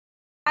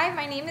Hi,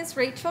 my name is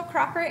Rachel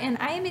Cropper and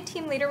I am a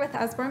team leader with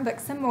Usborne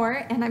Books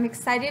More, and I'm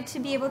excited to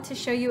be able to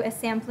show you a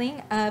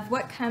sampling of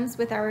what comes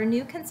with our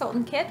new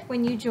consultant kit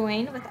when you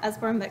join with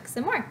Usborne Books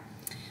More.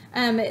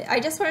 I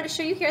just wanted to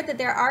show you here that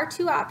there are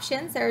two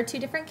options. There are two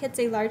different kits,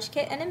 a large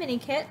kit and a mini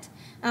kit.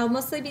 I'll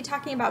mostly be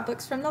talking about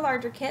books from the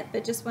larger kit,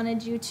 but just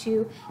wanted you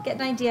to get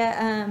an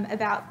idea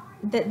about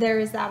that there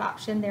is that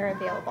option there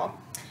available.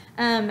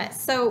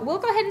 So we'll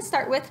go ahead and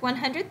start with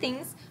 100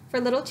 things for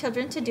little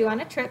children to do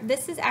on a trip.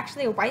 This is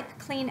actually a wipe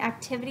clean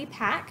activity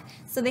pack.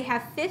 So they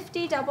have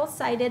 50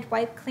 double-sided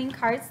wipe clean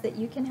cards that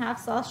you can have.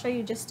 So I'll show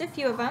you just a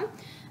few of them.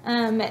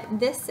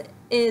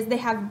 They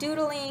have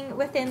doodling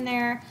within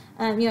there,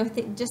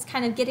 just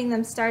kind of getting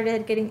them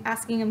started,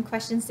 asking them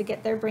questions to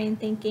get their brain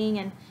thinking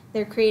and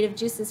their creative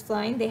juices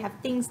flowing. They have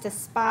things to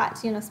spot,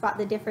 spot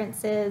the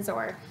differences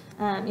or,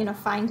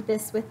 find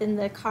this within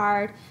the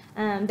card.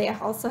 They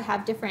also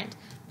have different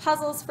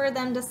puzzles for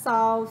them to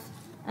solve,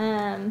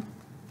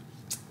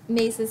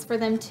 mazes for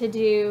them to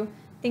do,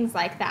 things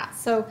like that.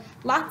 So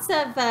lots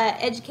of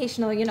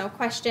educational,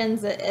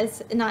 questions.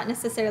 It's not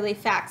necessarily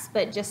facts,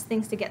 but just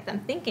things to get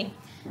them thinking.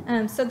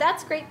 So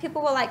that's great.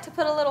 People will like to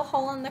put a little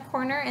hole in the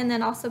corner and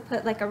then also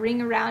put like a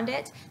ring around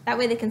it. That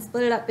way they can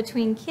split it up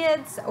between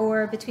kids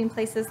or between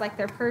places like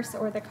their purse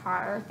or the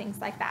car or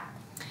things like that.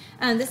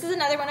 This is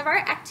another one of our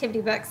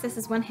activity books. This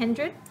is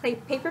 100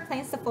 paper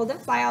planes to fold and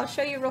fly. I'll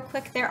show you real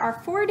quick. There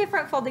are 4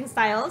 different folding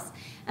styles.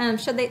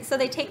 So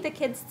they take the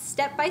kids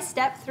step by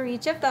step through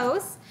each of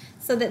those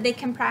so that they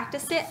can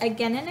practice it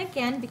again and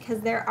again,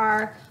 because there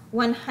are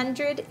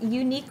 100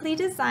 uniquely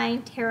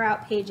designed tear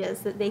out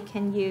pages that they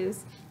can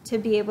use to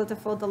be able to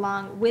fold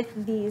along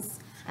with these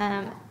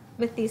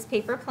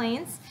paper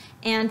planes.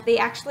 And they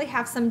actually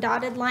have some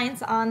dotted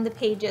lines on the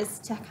pages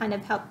to kind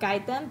of help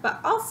guide them, but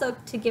also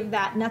to give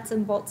that nuts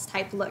and bolts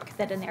type look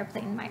that an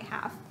airplane might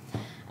have.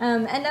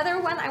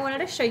 Another one I wanted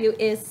to show you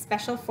is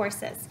Special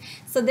Forces.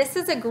 So this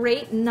is a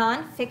great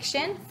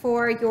nonfiction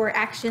for your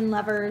action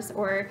lovers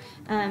or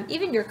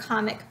even your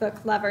comic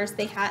book lovers.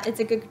 It's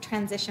a good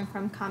transition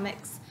from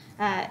comics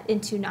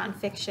into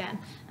nonfiction.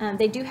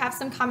 They do have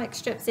some comic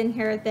strips in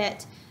here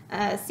that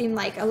seem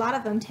like a lot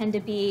of them tend to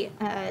be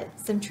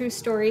some true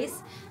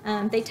stories.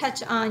 They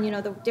touch on,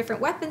 the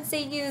different weapons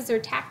they use or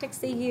tactics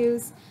they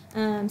use,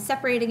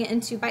 separating it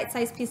into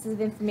bite-sized pieces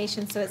of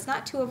information so it's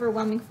not too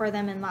overwhelming for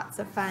them and lots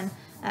of fun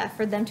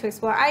for them to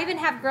explore. I even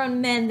have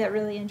grown men that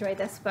really enjoy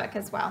this book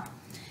as well.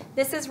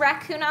 This is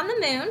Raccoon on the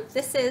Moon.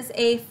 This is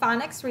a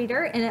phonics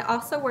reader, and it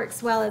also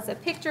works well as a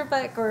picture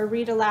book or a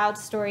read-aloud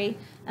story,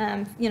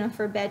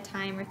 for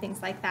bedtime or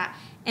things like that.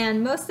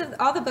 And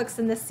all the books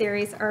in this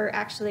series are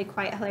actually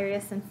quite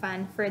hilarious and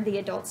fun for the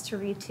adults to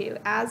read too,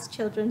 as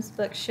children's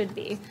books should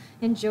be,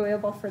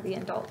 enjoyable for the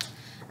adult.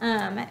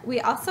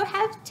 We also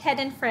have Ted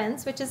and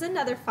Friends, which is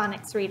another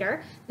phonics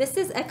reader. This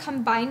is a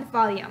combined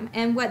volume,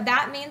 and what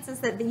that means is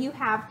that you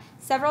have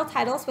several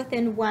titles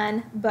within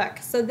one book.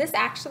 So this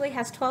actually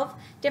has 12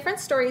 different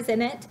stories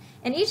in it,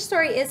 and each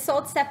story is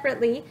sold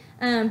separately,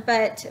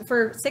 but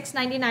for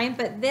 $6.99.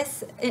 But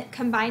this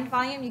combined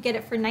volume, you get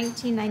it for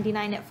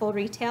 $19.99 at full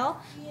retail,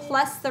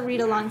 plus the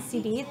read-along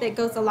CD that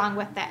goes along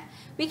with it.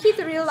 We keep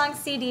the read-along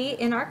CD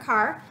in our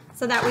car,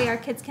 so that way our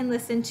kids can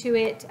listen to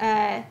it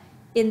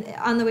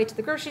on the way to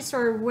the grocery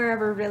store, or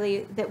wherever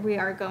really that we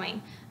are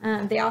going.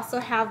 They also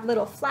have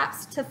little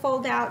flaps to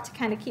fold out to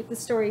kind of keep the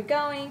story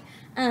going.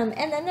 And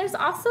then there's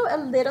also a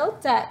little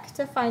duck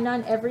to find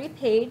on every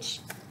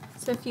page.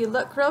 So if you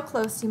look real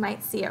close, you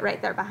might see it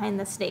right there behind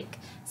the snake.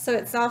 So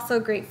it's also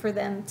great for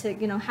them to,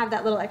 have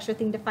that little extra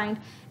thing to find.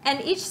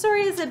 And each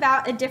story is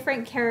about a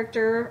different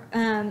character,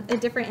 a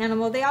different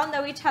animal. They all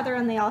know each other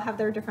and they all have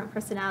their different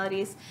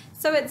personalities.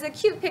 So it's a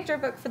cute picture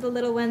book for the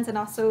little ones and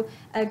also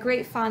a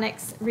great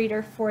phonics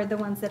reader for the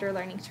ones that are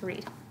learning to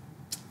read.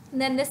 And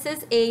then this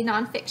is a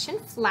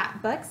nonfiction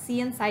flat book, See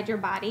Inside Your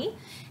Body,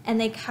 and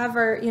they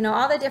cover,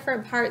 all the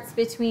different parts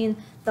between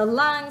the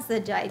lungs, the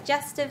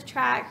digestive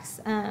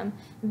tracts,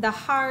 the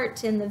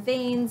heart and the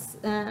veins,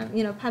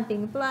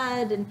 pumping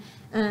blood,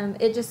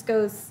 and it just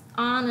goes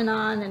on,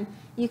 and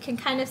you can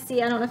kind of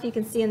see, I don't know if you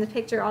can see in the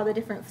picture, all the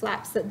different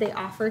flaps that they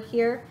offer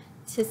here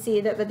to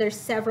see that, but there's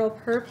several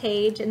per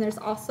page, and there's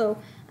also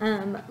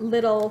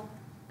little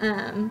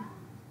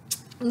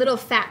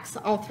facts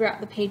all throughout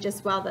the page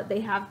as well that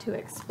they have to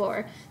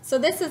explore. So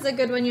this is a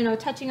good one,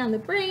 touching on the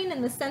brain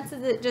and the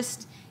senses. It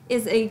just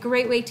is a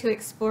great way to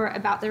explore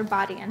about their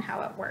body and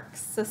how it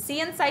works. So See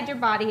Inside Your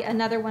Body,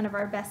 another one of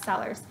our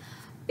bestsellers.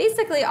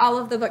 Basically all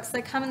of the books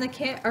that come in the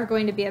kit are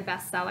going to be a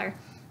bestseller.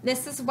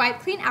 This is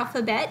Wipe Clean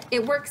Alphabet.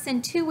 It works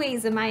in 2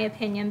 ways in my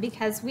opinion,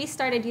 because we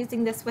started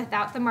using this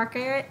without the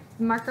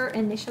marker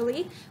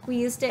initially. We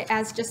used it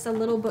as just a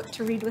little book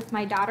to read with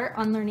my daughter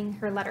on learning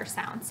her letter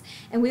sounds.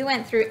 And we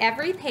went through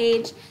every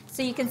page.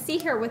 So you can see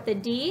here with the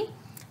D,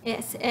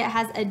 it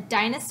has a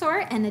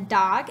dinosaur and a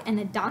dog and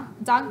a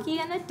donkey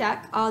and a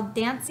duck all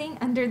dancing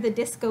under the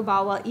disco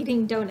ball while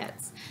eating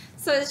donuts.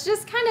 So it's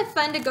just kind of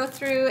fun to go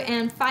through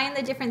and find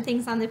the different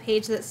things on the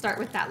page that start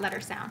with that letter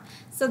sound.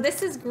 So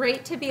this is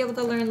great to be able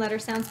to learn letter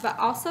sounds, but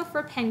also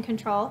for pen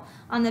control.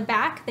 On the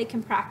back, they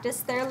can practice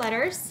their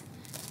letters.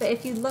 But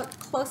if you look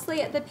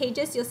closely at the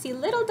pages, you'll see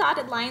little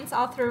dotted lines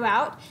all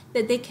throughout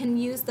that they can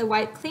use the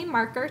white clean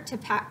marker to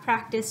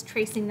practice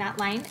tracing that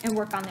line and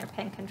work on their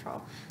pen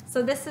control.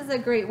 So this is a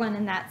great one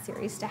in that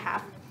series to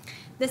have.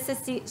 This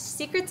is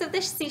Secrets of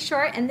the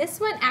Seashore, and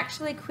this one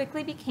actually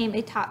quickly became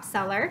a top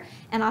seller,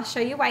 and I'll show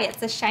you why.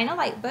 It's a shine a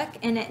light book,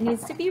 and it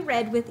needs to be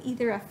read with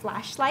either a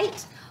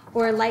flashlight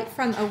or light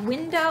from a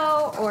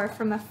window or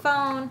from a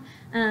phone.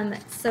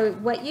 So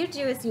what you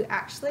do is you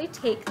actually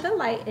take the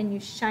light and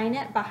you shine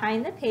it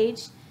behind the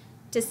page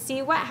to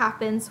see what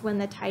happens when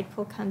the tide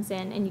pool comes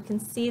in, and you can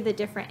see the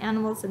different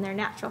animals in their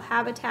natural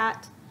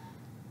habitat,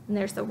 and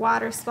there's the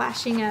water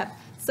splashing up.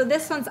 So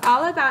this one's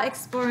all about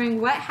exploring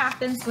what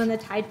happens when the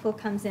tide pool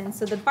comes in.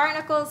 So the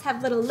barnacles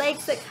have little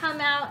legs that come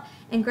out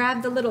and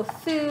grab the little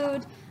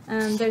food.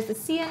 There's the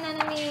sea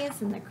anemones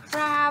and the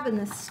crab and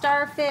the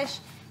starfish.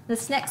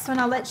 This next one,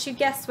 I'll let you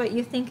guess what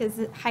you think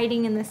is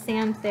hiding in the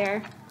sand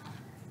there.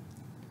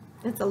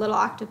 It's a little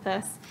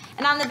octopus.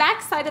 And on the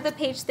back side of the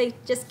page, they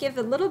just give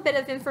a little bit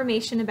of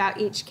information about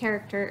each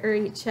character or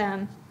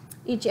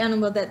each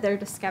animal that they're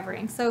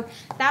discovering. So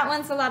that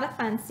one's a lot of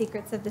fun,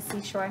 Secrets of the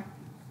Seashore.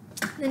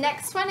 The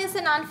next one is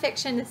a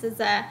nonfiction. This is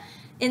a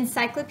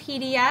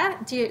encyclopedia,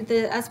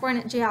 the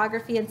Usborne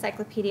Geography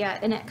Encyclopedia,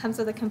 and it comes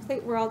with a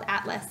complete world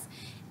atlas.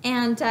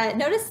 And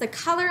notice the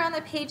color on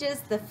the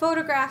pages, the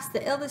photographs,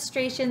 the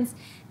illustrations.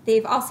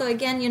 They've also,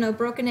 again,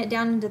 broken it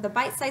down into the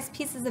bite-sized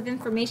pieces of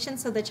information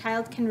so the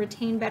child can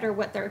retain better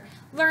what they're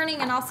learning,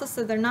 and also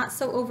so they're not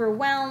so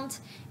overwhelmed,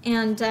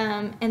 and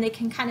they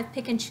can kind of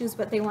pick and choose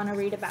what they want to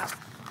read about.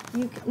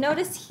 You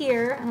notice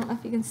here, I don't know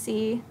if you can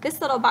see, this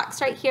little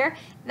box right here,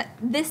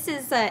 this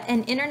is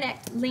an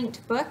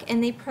internet-linked book,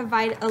 and they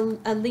provide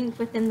a link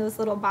within those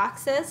little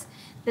boxes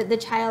that the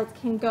child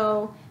can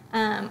go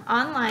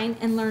online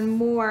and learn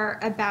more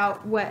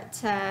about what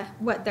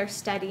they're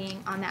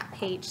studying on that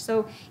page.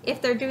 So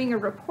if they're doing a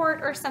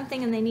report or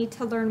something and they need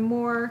to learn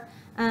more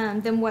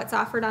than what's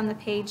offered on the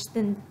page,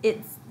 then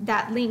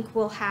that link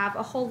will have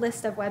a whole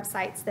list of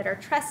websites that are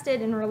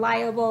trusted and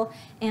reliable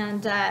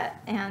and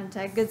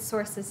good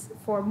sources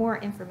for more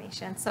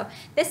information. So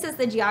this is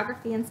the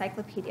Geography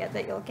Encyclopedia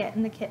that you'll get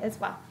in the kit as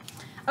well.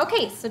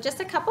 Okay, so just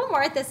a couple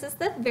more. This is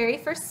the very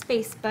first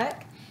space book,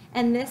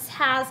 and this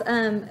has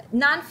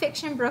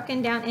nonfiction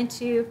broken down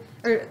into,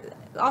 or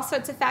all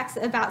sorts of facts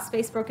about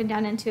space broken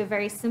down into a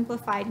very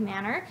simplified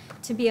manner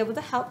to be able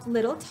to help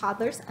little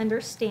toddlers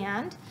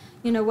understand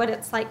what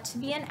it's like to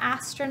be an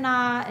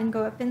astronaut and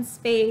go up in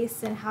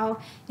space, and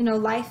how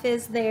life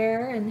is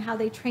there and how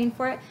they train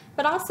for it,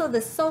 but also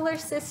the solar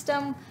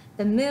system,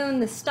 the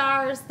moon, the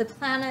stars, the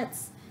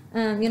planets,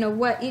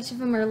 what each of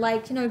them are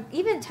like,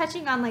 even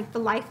touching on like the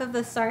life of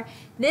the star.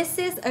 This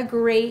is a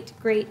great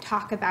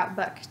talk about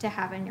book to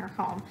have in your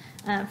home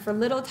for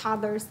little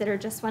toddlers that are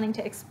just wanting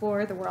to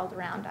explore the world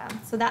around them.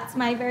 So that's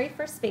my very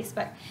first space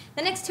book.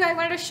 The next two I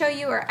wanted to show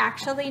you are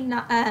actually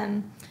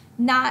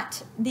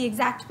not the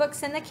exact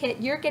books in the kit.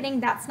 You're getting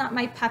That's Not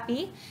My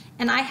Puppy,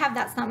 and I have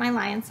That's Not My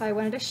Lion, so I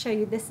wanted to show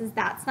you. This is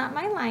That's Not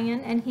My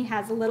Lion, and he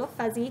has a little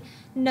fuzzy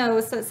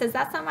nose. So it says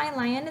That's Not My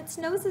Lion, its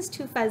nose is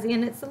too fuzzy,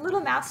 and it's a little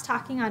mouse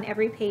talking on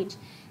every page.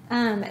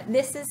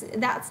 This is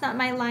That's Not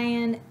My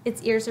Lion,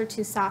 its ears are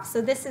too soft.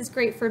 So this is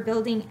great for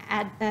building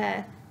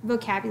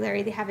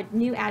vocabulary. They have a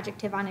new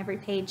adjective on every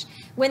page.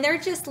 When they're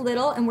just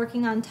little and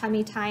working on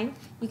tummy time,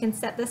 you can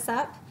set this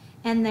up.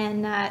 And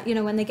then,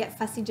 when they get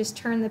fussy, just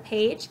turn the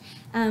page.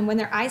 When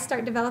their eyes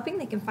start developing,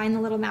 they can find the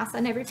little mouse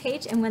on every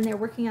page. And when they're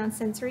working on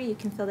sensory, you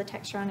can feel the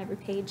texture on every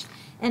page.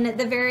 And at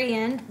the very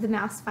end, the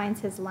mouse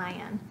finds his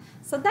lion.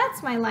 So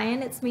that's my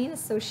lion. Its mane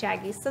is so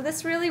shaggy. So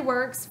this really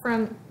works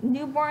from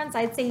newborns,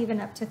 I'd say even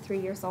up to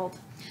 3 years old.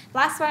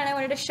 Last one I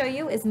wanted to show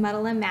you is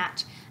Muddle and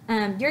Match.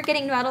 You're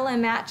getting Muddle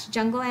and Match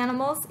jungle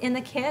animals in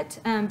the kit,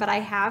 but I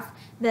have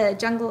the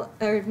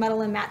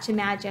Muddle and Match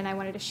Imagine I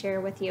wanted to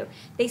share with you.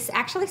 They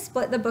actually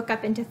split the book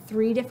up into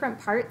 3 different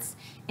parts,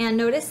 and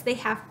notice they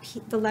have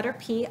the letter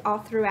P all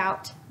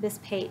throughout this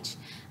page.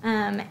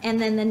 And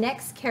then the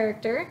next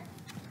character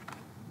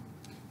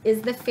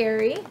is the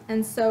fairy,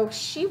 and so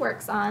she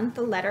works on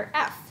the letter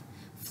F.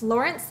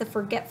 Florence, the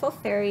forgetful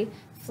fairy,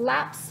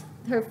 flaps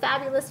her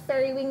fabulous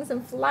fairy wings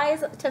and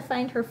flies to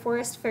find her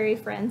forest fairy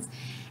friends.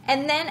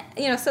 And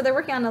then, so they're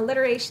working on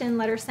alliteration,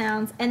 letter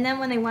sounds, and then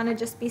when they want to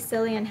just be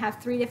silly and have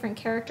 3 different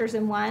characters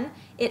in one,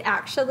 it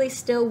actually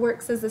still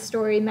works as a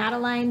story.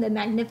 Madeline, the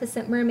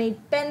magnificent mermaid,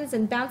 bends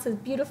and bounces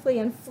beautifully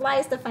and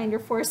flies to find her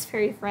forest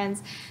fairy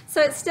friends.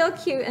 So it's still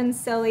cute and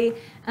silly,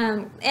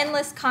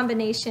 endless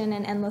combination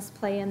and endless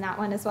play in that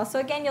one as well. So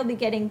again, you'll be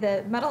getting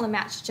the Muddle and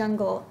Match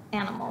jungle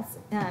animals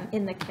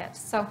in the kit.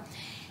 So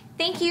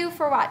thank you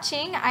for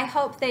watching. I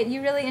hope that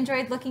you really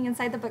enjoyed looking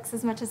inside the books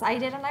as much as I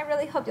did, and I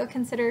really hope you'll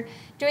consider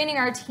joining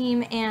our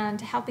team and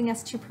helping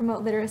us to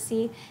promote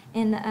literacy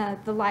in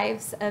the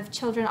lives of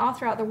children all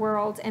throughout the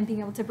world and being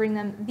able to bring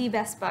them the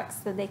best books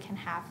that they can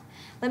have.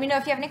 Let me know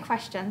if you have any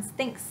questions.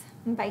 Thanks.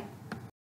 Bye.